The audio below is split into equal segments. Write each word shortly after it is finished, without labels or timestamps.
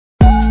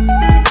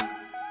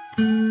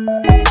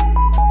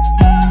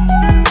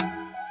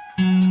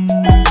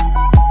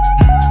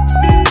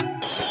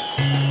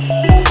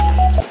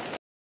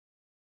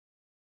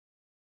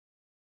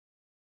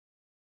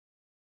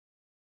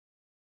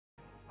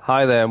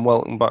Hi there and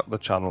welcome back to the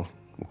channel.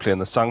 We're playing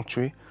the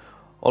Sanctuary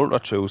Ultra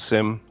True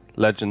Sim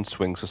Legend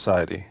Swing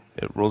Society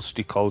at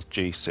Rusty called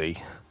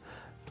GC.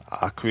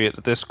 I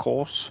created this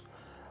course.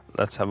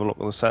 Let's have a look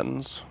at the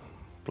settings.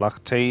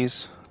 Black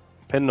tees,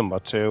 pin number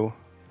 2,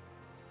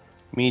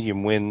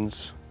 medium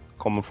winds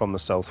coming from the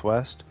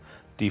southwest,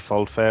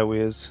 default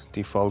fairways,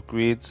 default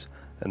grids,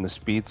 and the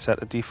speed set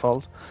to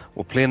default.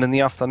 We're playing in the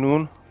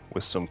afternoon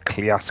with some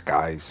clear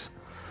skies.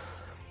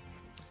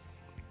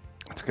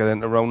 Let's get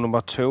into round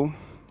number 2.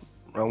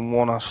 Round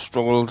 1 I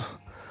struggled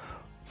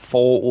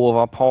 4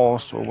 over par,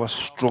 so we're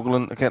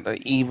struggling to get an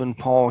even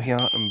par here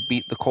and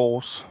beat the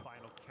course.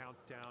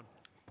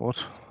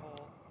 But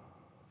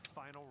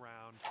final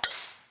round,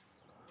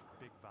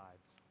 big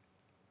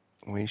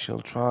vibes. we shall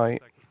try.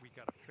 We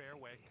got a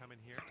fairway coming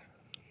here.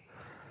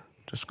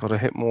 Just got to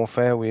hit more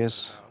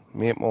fairways,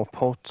 make more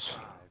putts. 5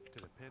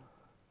 to the pin.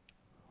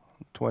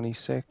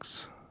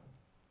 26.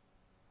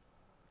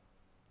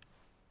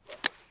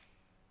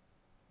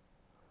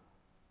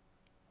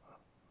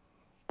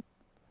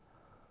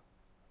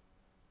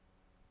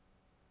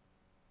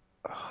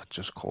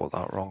 Just caught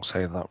that wrong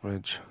side of that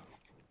ridge.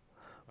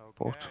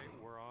 But Okay,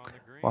 we're on the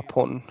green. my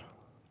putting.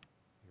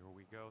 Here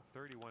we go,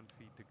 31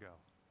 feet to go.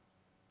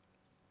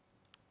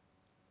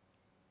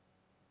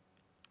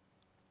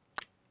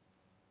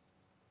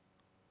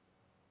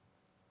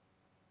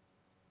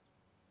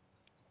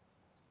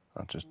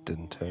 That just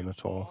didn't turn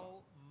at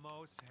all.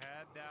 Almost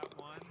had that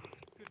one.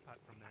 Good putt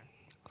from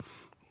there.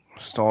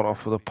 Start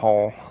off with a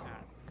par.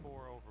 At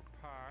 4 over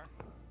par.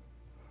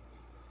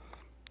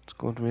 It's a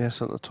good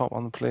race at the top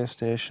on the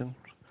PlayStation.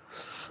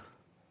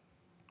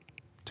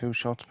 2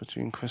 shots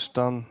between Chris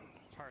Dunn,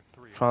 Par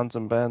 3. Franz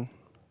and Ben.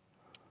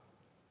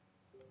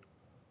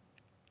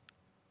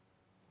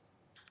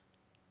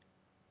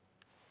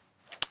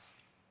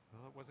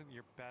 Well, it wasn't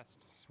your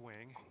best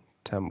swing.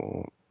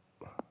 Tempo.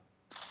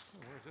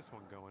 Where's this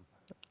one going?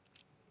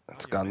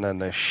 It's gone in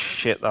the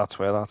shit, that's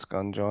where that's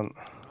gone, John.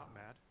 Not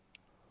mad.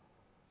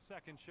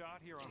 Second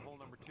shot here on hole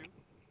number 2.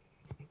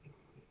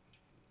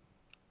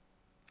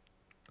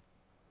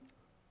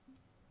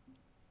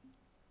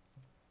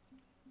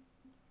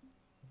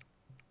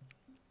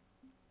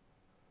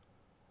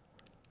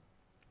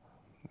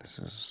 This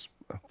is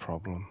a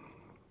problem.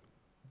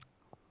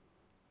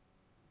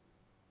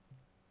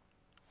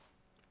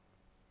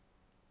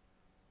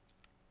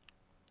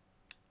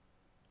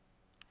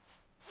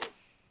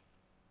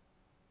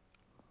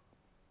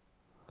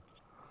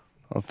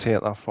 I'll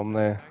take that from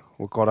there.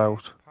 We got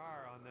out.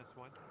 Par on this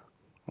one.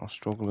 I'm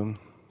struggling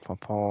for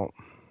par.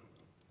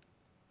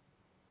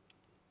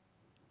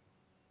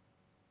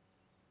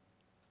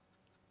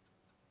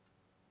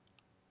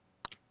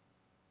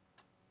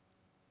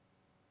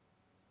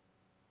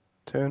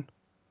 Turn.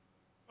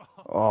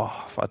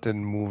 Oh, if I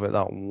didn't move it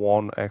that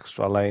one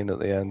extra lane at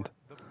the end.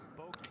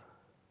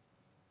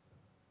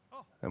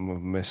 And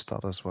we've missed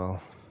that as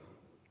well.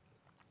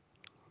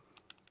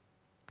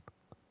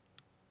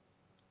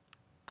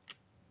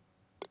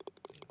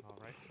 All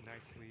right,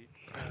 nicely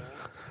hold.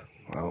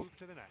 Well, move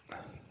to the next.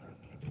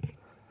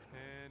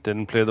 And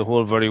didn't play the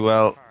hole very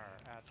well.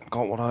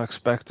 Got what I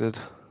expected.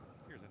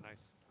 Here's a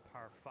nice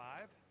par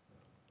 5.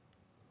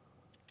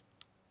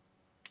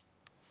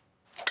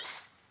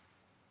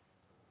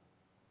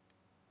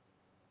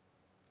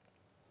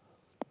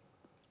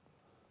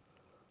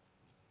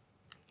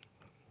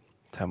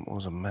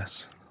 Tempo's a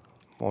mess.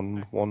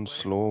 One's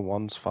slow,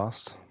 one's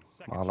fast.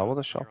 I'll allow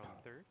the shot.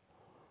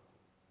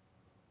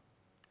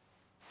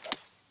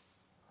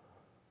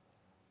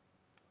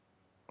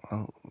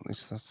 Well, at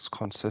least that's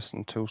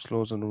consistent. 2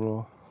 slows in a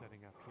row.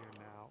 Setting up here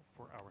now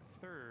for our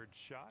third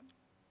shot.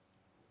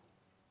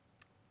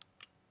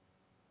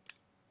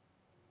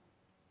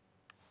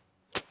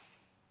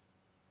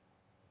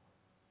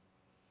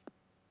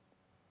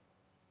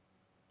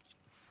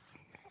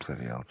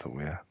 Bloody hell, it's a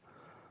way.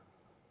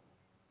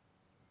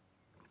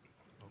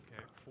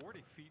 Okay,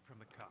 40 feet from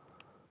the cup.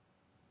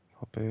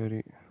 For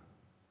birdie.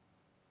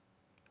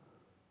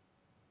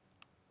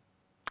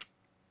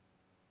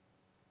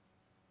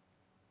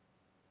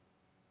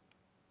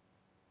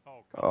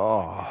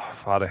 Oh,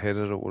 if I'd have hit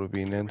it, it would have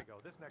been in.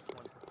 This next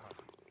one for par.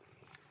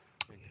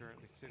 And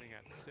currently sitting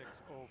at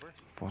 6 over.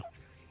 But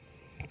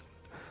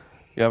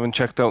you haven't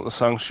checked out the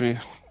Sanctuary.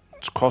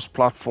 It's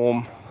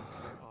cross-platform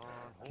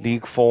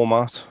league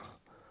format,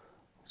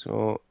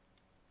 so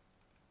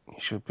you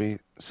should be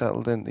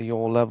settled into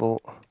your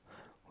level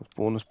with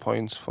bonus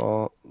points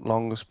for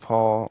longest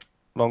par,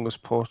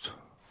 longest putt,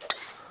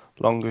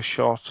 longest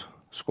shot,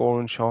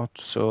 scoring shot.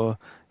 So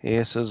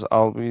aces,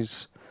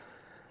 albies.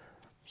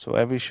 So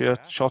every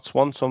shot's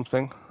won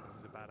something.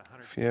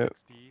 If you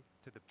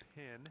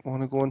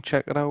want to go and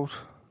check it out,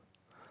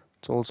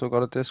 it's also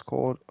got a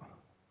Discord.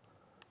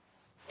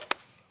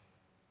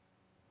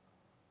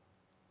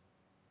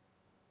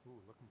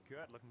 Ooh, looking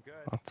good.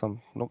 That's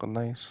looking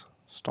nice.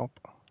 Stop,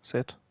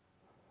 sit.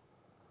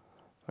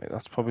 Right,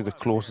 that's probably the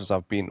closest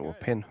I've been to a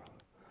pin.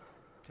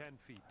 10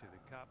 feet to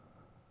the cup.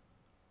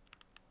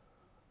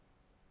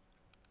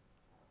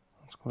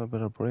 It's got a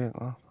bit of break,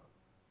 that.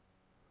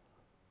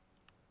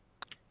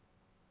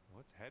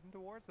 heading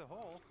towards the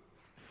hole.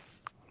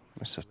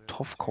 It's a Little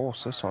tough too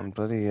course, this one, hard.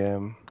 bloody,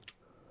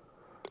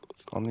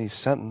 on these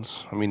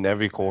settings. I mean,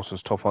 every course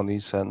is tough on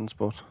these settings,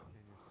 but And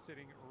you're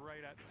sitting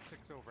right at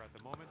 6 over at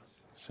the moment.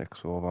 6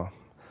 over.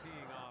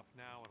 Teeing off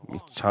now in a My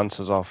long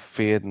chances of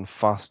fading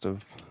fast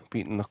of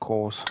beating the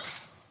course.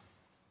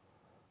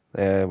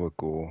 There we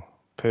go.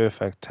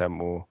 Perfect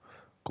tempo.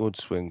 Good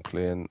swing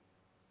playing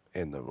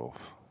in the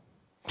rough.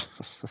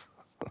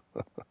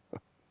 Well,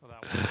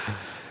 that one.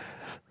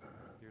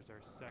 Here's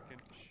our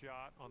second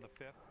shot on the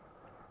 5th.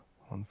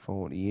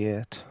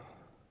 148.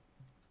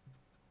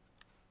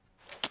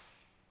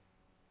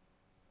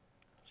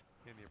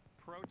 And the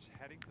approach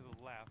heading to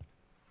the left.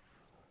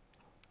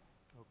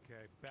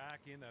 Okay,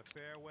 back in the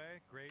fairway.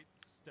 Great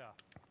stuff.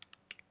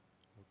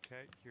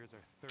 Okay, here's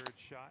our third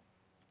shot.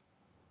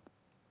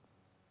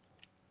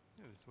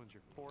 Yeah, this one's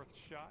your fourth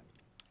shot.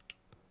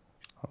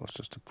 That was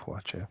just a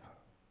poor chip.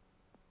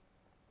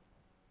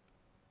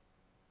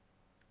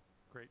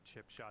 Great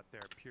chip shot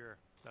there. Pure.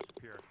 That's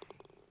pure.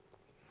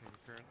 And you're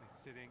currently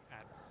sitting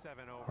at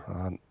 7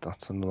 over. And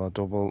that's another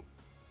double.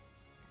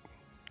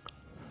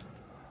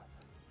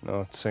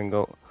 No, it's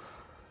single.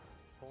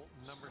 Hole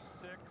number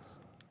 6.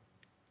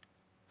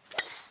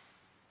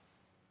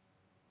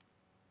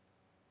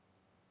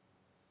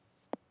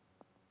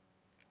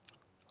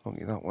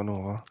 Lucky that one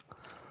over.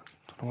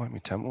 Don't know why my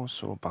tempo was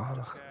so bad.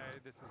 Okay,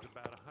 this is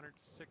about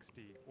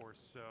 160 or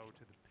so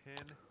to the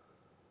pin.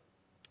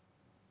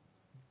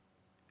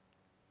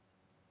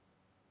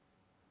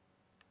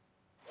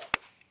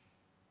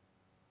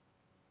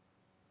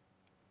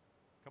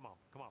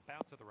 Come on,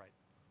 bounce to the right.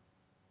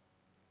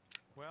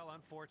 Well,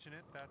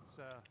 unfortunate. That's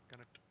going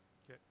to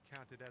get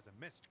counted as a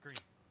missed green.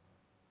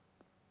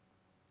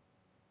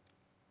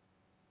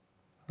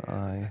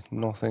 Aye,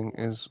 nothing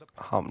is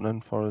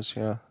happening for us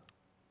here.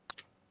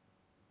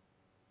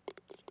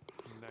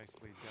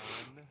 Nicely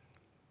done.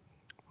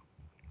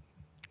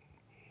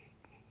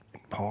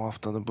 Par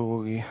after the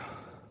bogey. And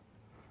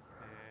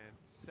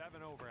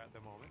 7 over at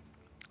the moment.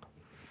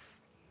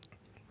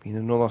 Been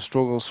another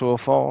struggle so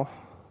far.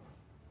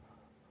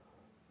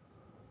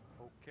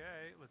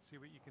 Okay, let's see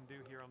what you can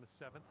do here on the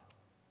 7th.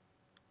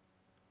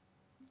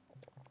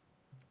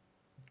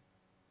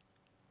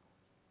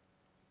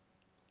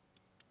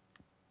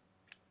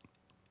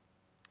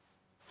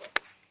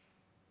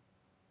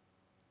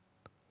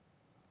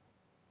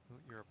 Well,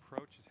 your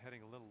approach is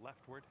heading a little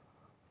leftward.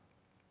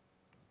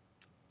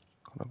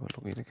 Got a bit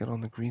lucky to get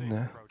on the green Safe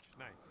there. approach,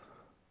 nice.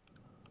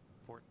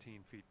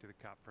 14 feet to the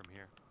cup from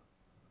here.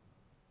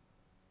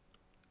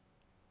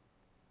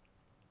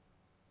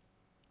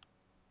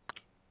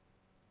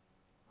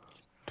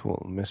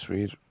 Total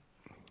misread.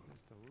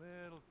 Just a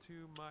little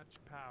too much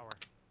power.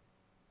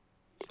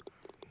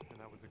 And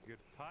that was a good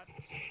putt.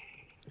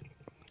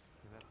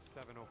 And that's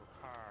 7 over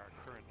par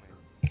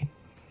currently.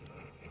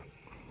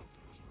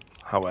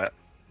 However,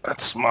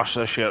 let's smash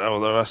the shit out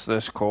of the rest of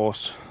this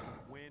course.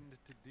 Some wind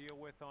to deal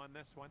with on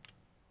this one.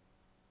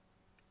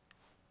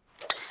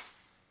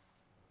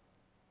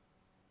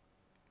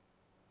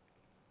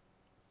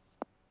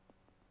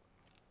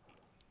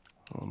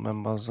 Little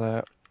members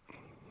there.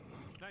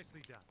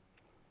 Nicely done.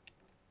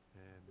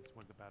 And this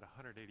one's about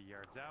 180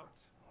 yards out.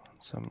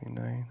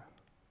 79.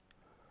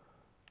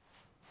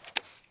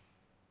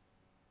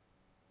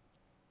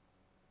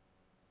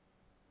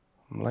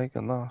 I'm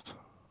liking that.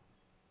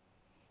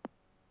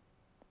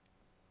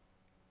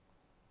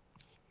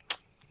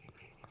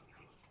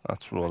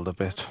 That's rolled a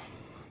bit.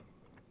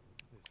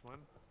 This one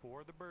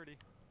for the birdie.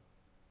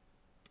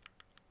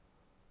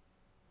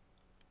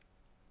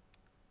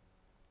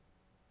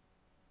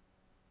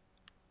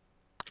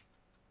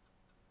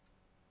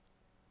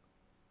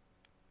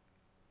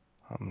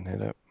 Haven't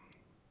hit it.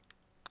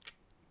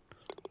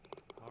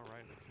 All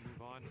right, let's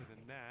move on to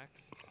the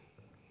next.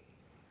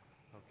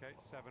 Okay,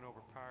 7 over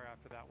par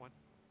after that one.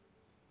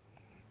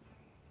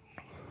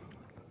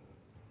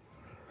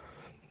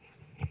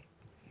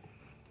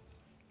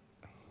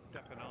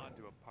 Stepping on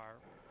to a par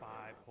 5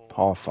 hole.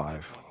 Par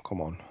 5.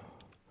 Come on.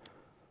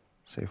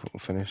 See if we can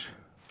finish.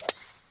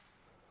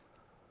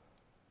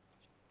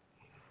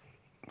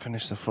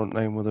 Finish the front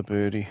nine with a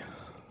birdie.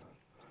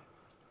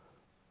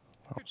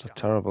 That was a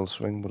terrible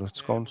swing, but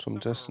it's gone some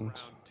distance.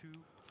 Around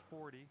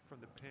 240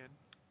 from the pin.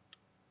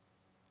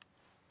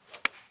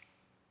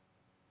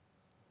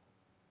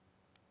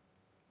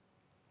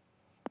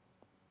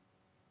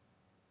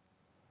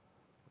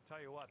 I'll tell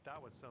you what,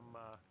 that was some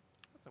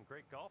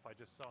great golf I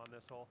just saw on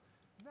this hole.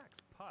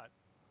 Next putt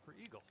for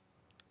eagle.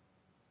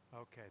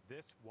 Okay,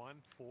 this one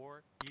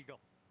for eagle.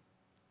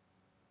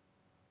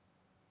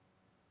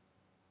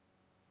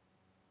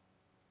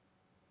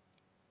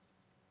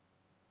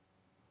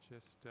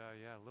 Just,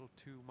 yeah, a little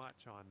too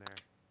much on there.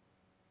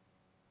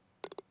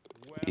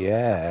 Well,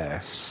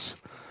 Yes.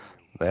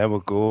 There we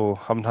go.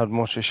 Haven't had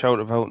much to shout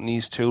about in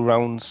these 2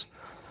 rounds.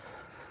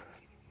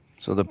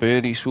 So the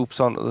birdie swoops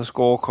onto the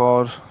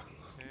scorecard.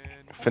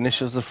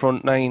 Finishes the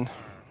front 9.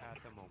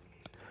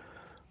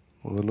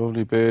 With a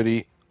lovely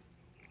birdie.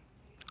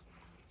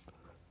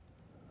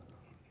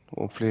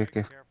 Hopefully, I Very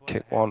can careful of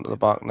kick the one to the headwind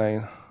back out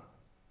here. 9.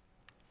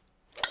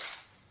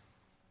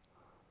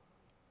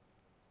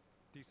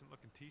 Decent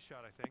looking tee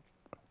shot, I think.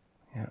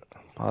 Yeah,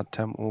 bad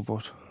tempo,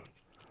 but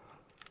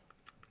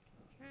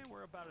And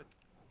we're about a,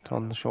 it's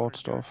on the short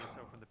 200 yards stuff. or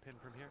so from the pin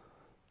from here.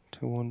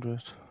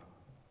 200.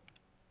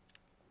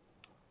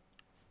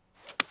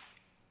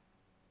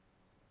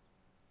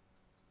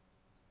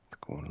 It's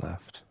going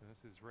left.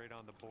 This is right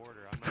on the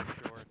border. I'm not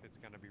sure if it's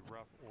going to be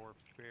rough or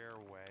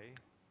fairway.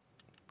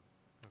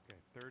 Okay,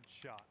 third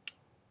shot.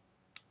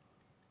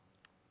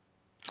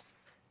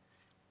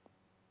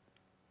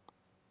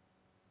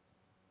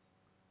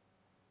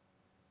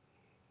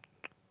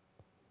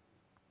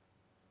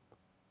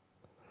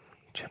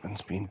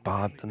 Chipping's been And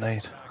bad nicely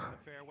tonight. down back in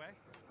the fairway.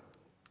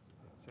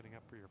 And setting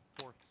up for your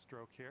 4th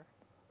stroke here.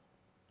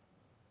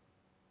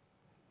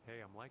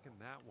 Hey, I'm liking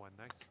that one.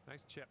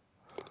 Nice chip.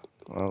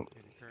 Well, And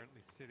you're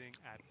currently sitting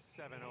at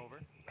 7 over.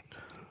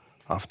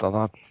 after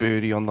that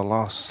birdie on the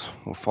last,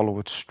 we'll follow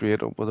it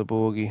straight up with a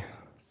bogey.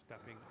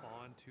 Stepping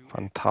on to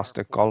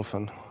Fantastic a par 4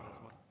 golfing. on this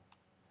one.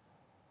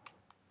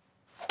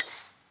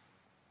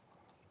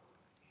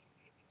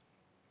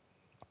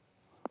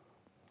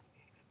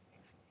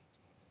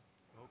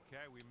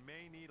 Okay, we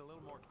may need a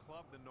little more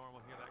club than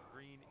normal here. That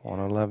green is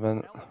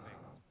 111. elevated.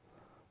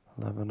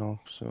 11 up,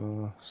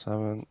 so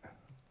 7.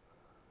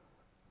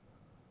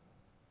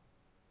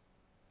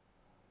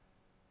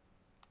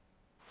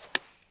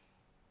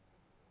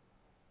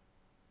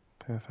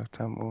 Perfect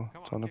tempo.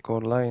 Come It's on, on the kick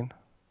goal line.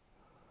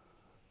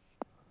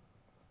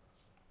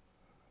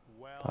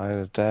 Well By the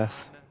done.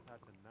 death.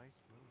 That's a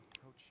nice little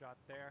approach shot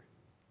there.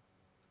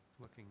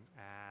 Looking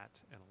at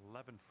an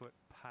 11-foot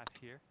putt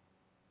here.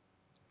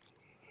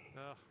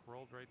 Ugh,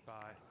 rolled right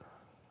by.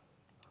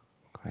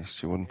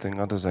 Christ, you wouldn't think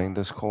I designed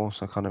this course.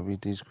 I can't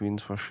read these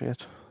greens for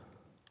shit.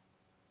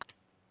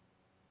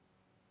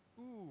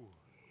 Ooh.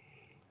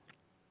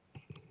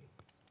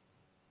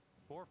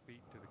 4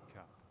 feet to the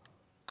cup.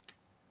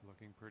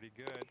 Looking pretty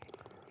good.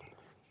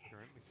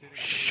 Currently sitting at 8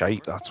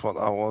 Shite, over. that's what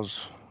that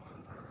was.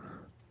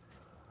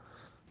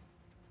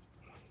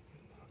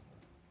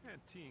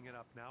 And teeing it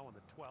up now on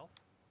the 12th.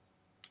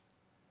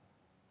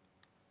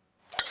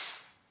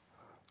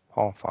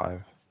 Par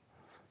 5.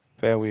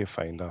 Fairway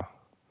finder.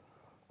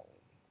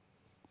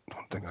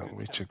 Don't think I can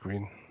reach a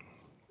green.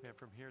 And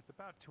from here, it's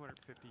about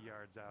 250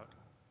 yards out.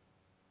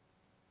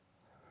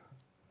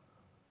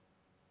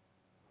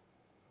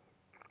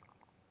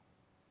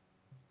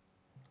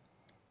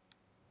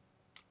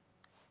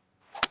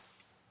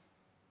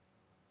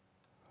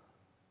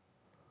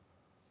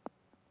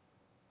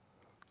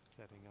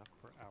 Setting up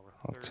for our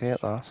I'll 3rd take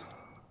shot. that.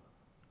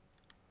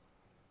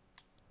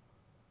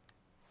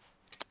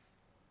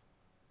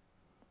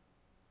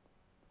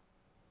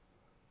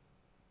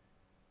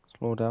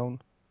 Slow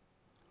down.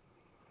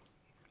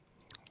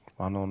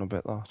 Ran on a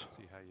bit that.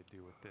 See how you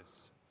do with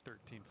this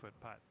 13-foot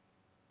putt.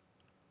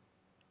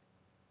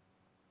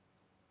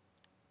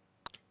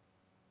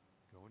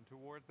 Going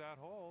towards that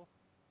hole.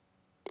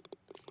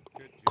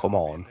 Good job Come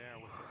on. in there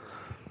with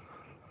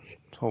the birdie.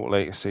 That's what I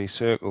like to see.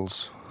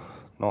 Circles.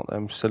 Not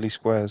them silly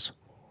squares.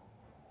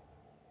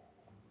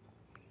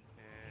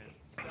 And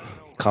 7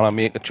 over. Can I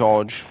make a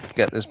charge?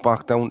 Get this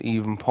back down to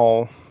even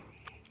par.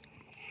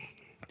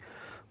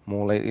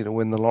 More likely to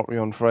win the lottery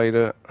on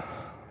Friday. And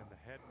the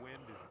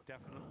headwind is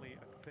definitely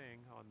a thing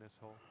on this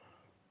hole.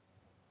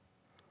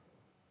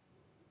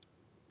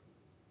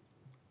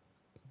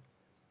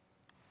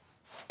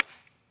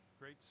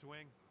 Great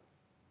swing.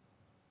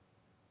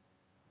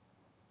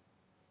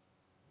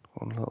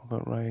 One little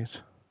bit right.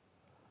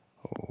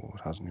 Oh,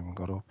 it hasn't even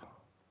got up.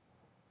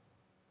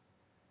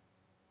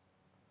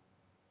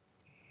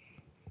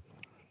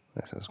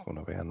 This is going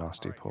to be a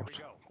nasty All right, here putt. we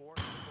go. 4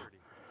 and 30.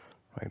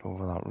 Right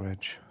over that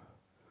ridge.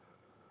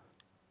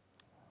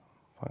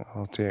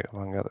 I'll take it if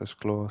I can get this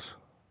close.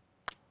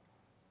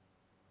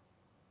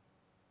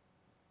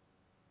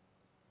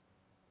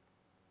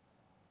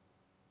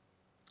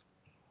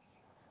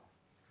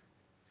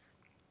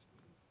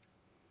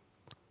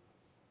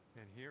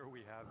 And here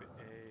we have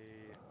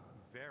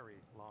a very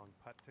long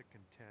putt to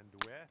contend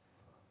with.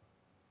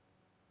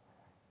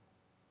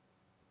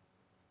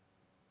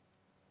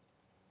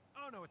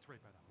 Oh no, it's right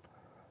by the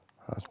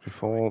hole. As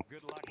before,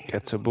 Good luck here.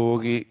 gets This a one's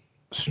bogey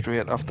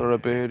straight after a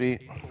birdie.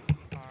 8 over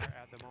par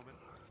at the moment.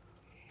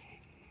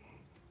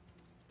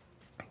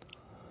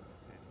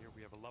 And here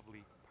we have a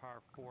lovely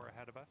par 4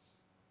 ahead of us.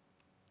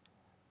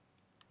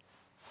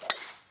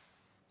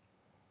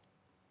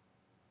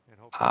 And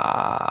hopefully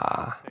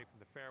this is safe in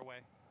the fairway.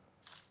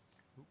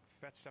 Oop,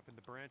 fetched up in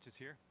the branches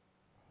here.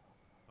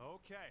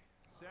 Okay,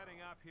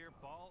 setting up here.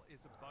 Ball is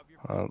above your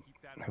feet.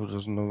 Keep that in Who mind.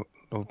 doesn't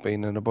love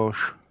being in a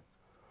bush?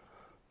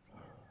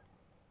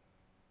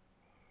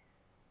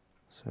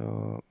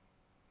 So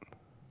I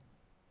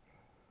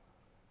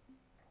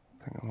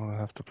think I'm going to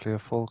have to play a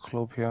full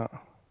club here.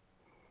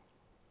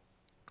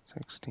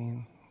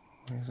 16,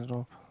 raise it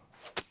up.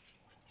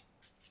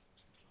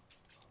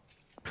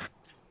 A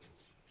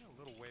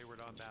little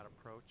wayward on that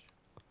approach.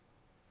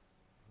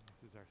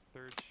 This is our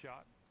 3rd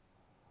shot.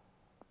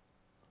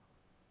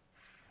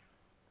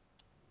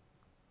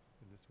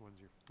 This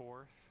one's your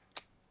fourth.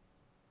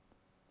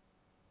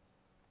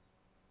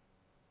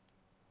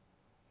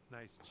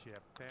 Nice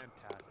chip,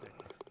 fantastic.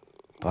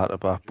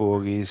 Back-to-back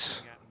bogeys.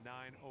 Sitting at 9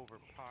 over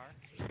par.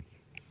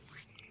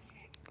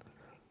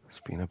 It's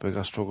been a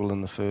bigger struggle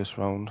in the first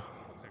round.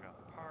 Looks like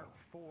a par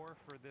 4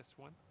 for this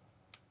one.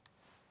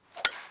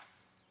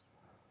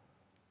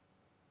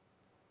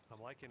 I'm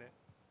liking it.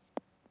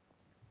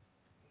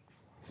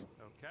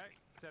 Okay,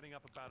 setting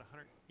up about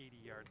 180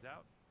 yards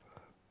out.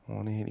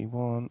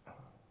 181.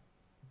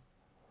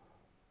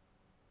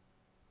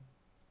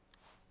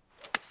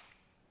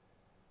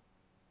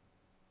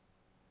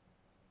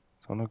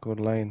 It's on a good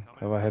line.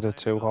 Have I hit it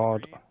too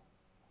hard?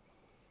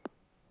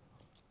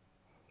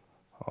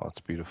 Oh,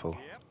 it's beautiful.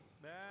 Yep,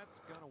 that's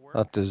gonna work.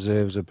 That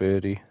deserves a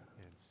birdie.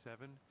 And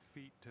 7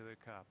 feet to the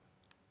cup.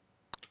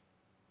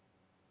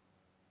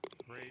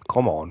 Great.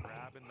 Come on.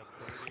 Grabbing the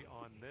birdie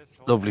on this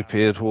hole. Lovely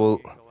paired hole.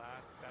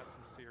 That's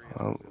some serious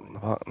Well, the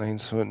resilience. back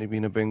nine's certainly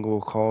been a bingo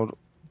card.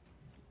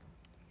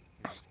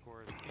 Your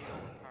score is 8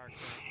 over par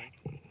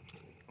currently.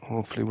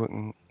 Hopefully we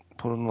can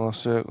put another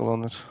circle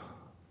on it.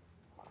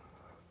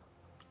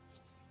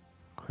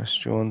 Chris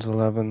Jones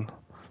 11.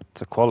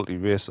 It's a quality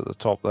race at the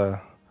top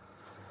there.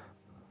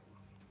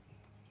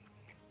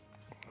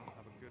 We'll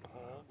have a good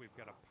hole. We've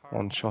got a par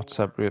One shot 4.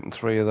 separating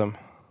 3 of them.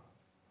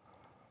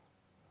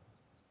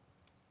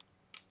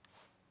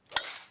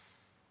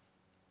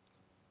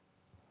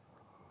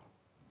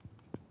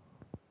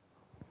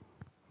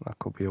 That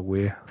could be a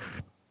way.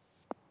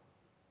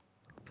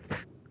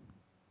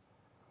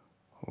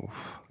 Oof.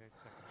 Okay,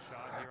 second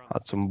shot here on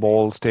Had the some 16th.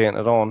 balls taking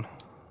it on.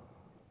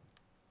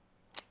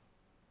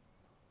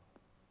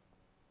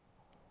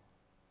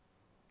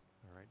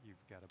 All right, you've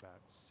got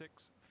about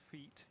 6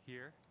 feet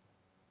here.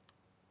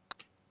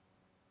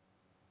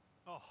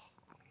 Oh,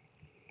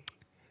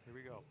 here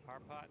we go. Par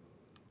putt.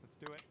 Let's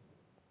do it.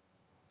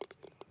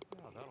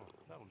 Oh,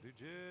 that'll do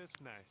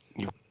just nice.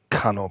 You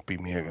cannot be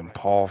making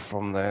par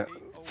from there.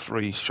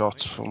 3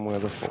 shots from where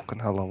the fucking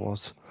hell I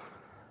was.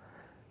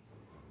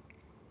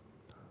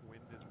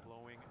 Wind is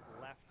blowing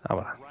left Ah, to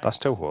well, right. that's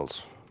 2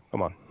 holes.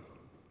 Come on.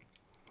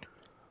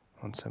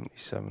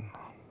 177.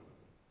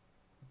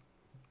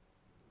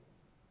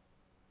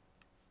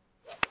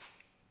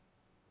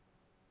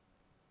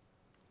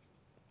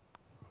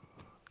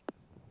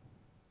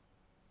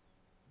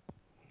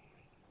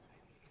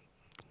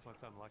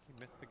 That's unlucky.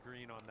 Missed the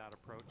green on that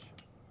approach.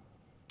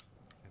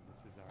 And this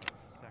is our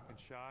second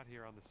shot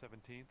here on the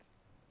 17th.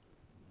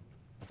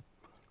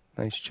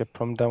 Nice chip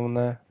from down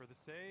there. For the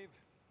save.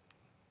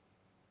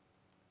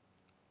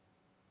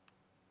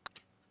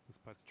 This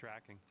putt's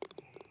tracking.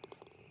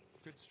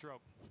 Good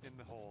stroke in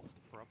the hole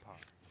for a par.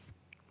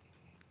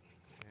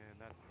 And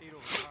that's 8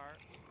 over par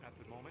at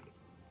the moment.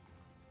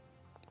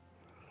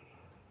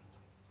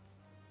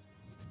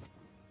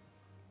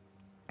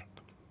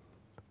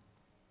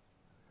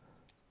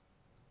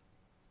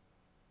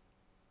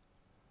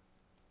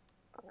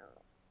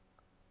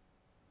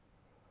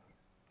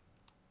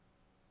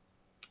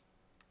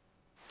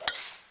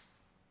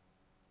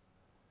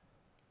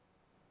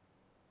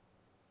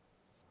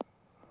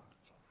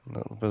 A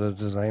little bit of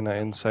designer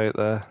insight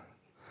there.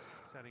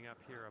 Setting up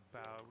here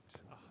about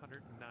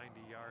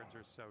 190 yards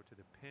or so to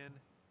the pin.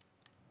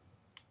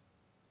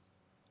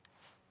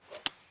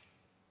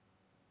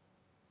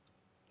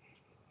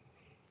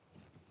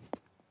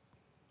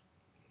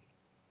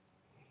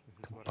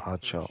 This is what our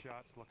Hard third shot.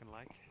 shot's looking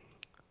like.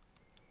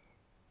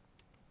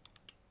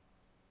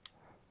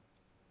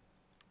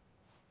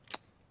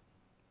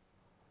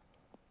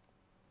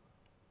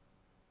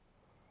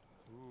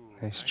 Ooh,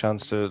 Nice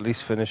chance to lead at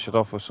least down finish it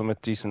on off with this something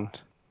shot.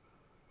 decent.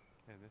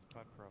 And this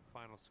putt for a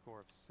final score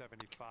of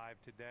 75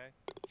 today.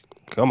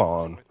 Come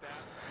on. With that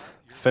putt,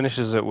 you're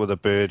Finishes it with a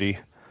birdie.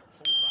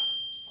 hold that.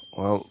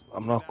 Well,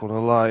 I'm not going to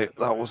lie,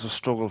 that was a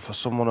struggle for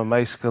someone on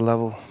my skill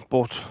level,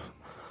 but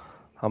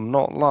I'm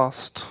not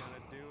lost.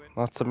 Gonna do it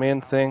That's the for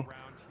main our thing.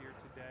 round here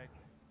today.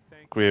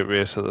 Thank Great you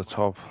race at the so much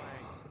top. for playing,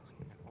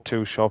 and hopefully 2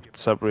 we'll see shots you back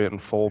separating again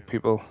 4 soon.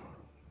 people.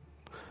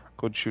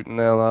 Good shooting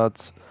there,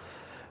 lads.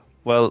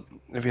 Well,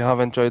 if you have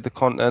enjoyed the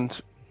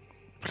content,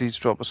 please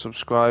drop a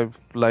subscribe,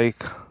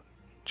 like.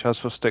 Cheers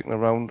for sticking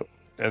around,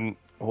 and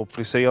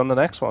hopefully see you on the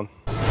next one.